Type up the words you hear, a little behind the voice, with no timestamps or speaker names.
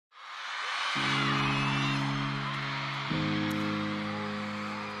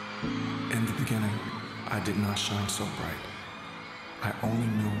beginning, I did not shine so bright. I only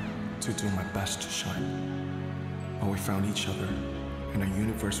knew to do my best to shine. But we found each other and a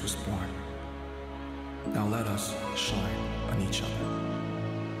universe was born. Now let us shine on each other.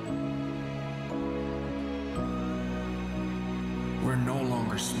 We're no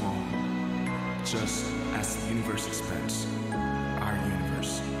longer small. Just as the universe expands, our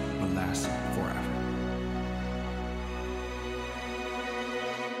universe will last forever.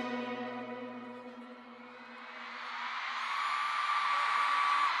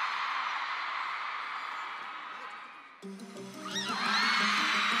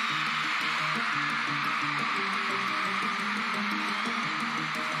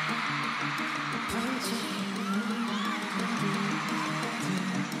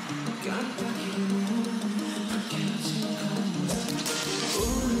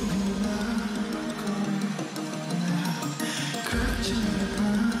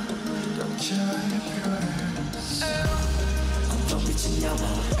 어떤 빛은 영원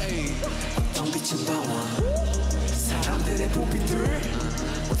어떤 빛은 방황 사람들의 불빛들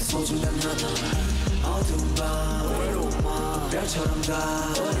모두 소중한 하나 어두운 밤 외로운 마음 별처럼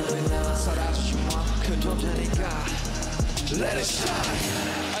가 오늘의 나 사라지지 마큰 존재니까 Let it shine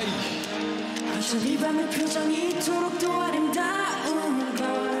한참 이 밤의 표정이 이토록 또 아름다운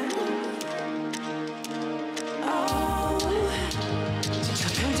걸 진짜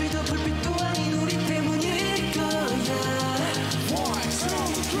편지도 불빛도 아닌 우리 때문일 거야 One, two,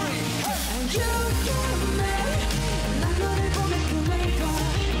 three, hey. You got me 난 너를 보면 꿈을 봐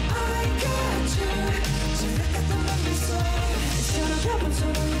I got you 지나갔던 밤들 속 서로 가본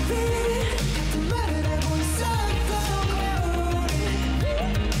서로의 빛 같은 말을 하고 있었던 우리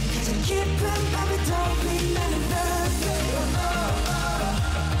가장 깊은 밤에 더 빛나는 별빛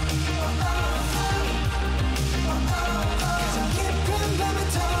가장 깊은 밤에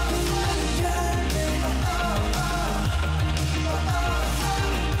더 빛나는 별빛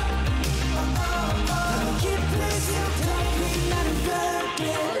더 깊을수록 더 빛나는 별빛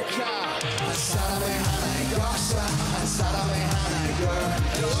한 사람의 하나의 역사 한 사람의 하나의 girl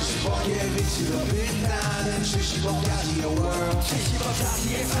 75개의 빛으로 빛나는 75가지의 world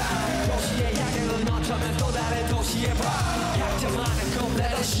 75가지의 삶 도시의 야경은 어쩌면 또 다른 도시의 밤 약점하는 꿈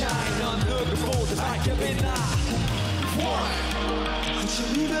let it shine 넌 누구보다 밝게 빛나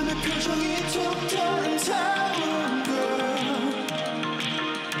한참 이 밤의 표정이 툭 다른 다운 girl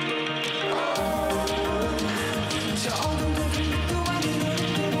저 어둠도 빛도 아닌 우리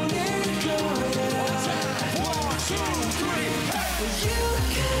때문일 거야 One, two, three, hey. You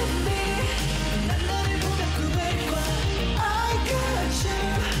got me 난 너를 보며 꿈을 꿔 I got you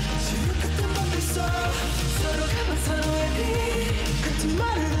지옥같은 밤들 속 서로 가본 서로의 빛 같은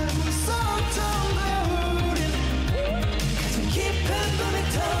말을 하고 있었던 거야 우린 가장 깊은 밤에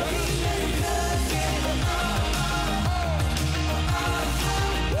더 빛나는 별빛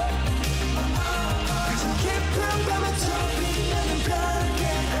가장 깊은 밤에 더 빛나는 별빛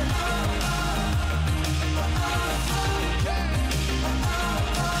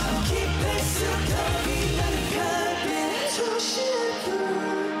더 깊을수록 더 빛나는 별빛 도시의 불,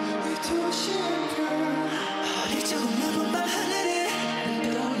 이 도시의 불 어릴 적 없는 본 밤 하늘에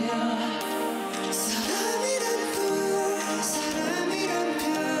떠올려 사람이란 불, 사람이란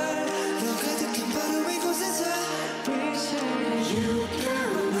별 너 가득한 바로 이곳에서 You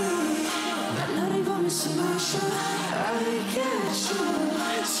got me 난 너를 보며 숨을 쉬어 I got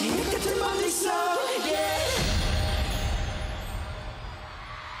you 지옥 같은 밤들 속 yeah.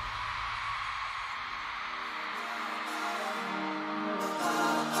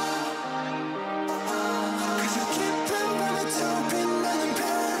 가장 깊은 밤에 더 빛나는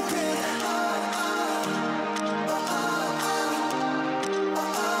별빛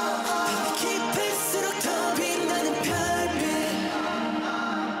더 깊을수록 더 빛나는 별빛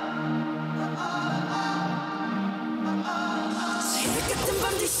지옥 같은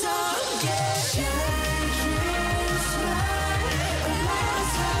밤들 속 yeah. Shine through the sky 올라와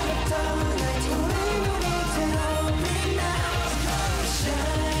살았던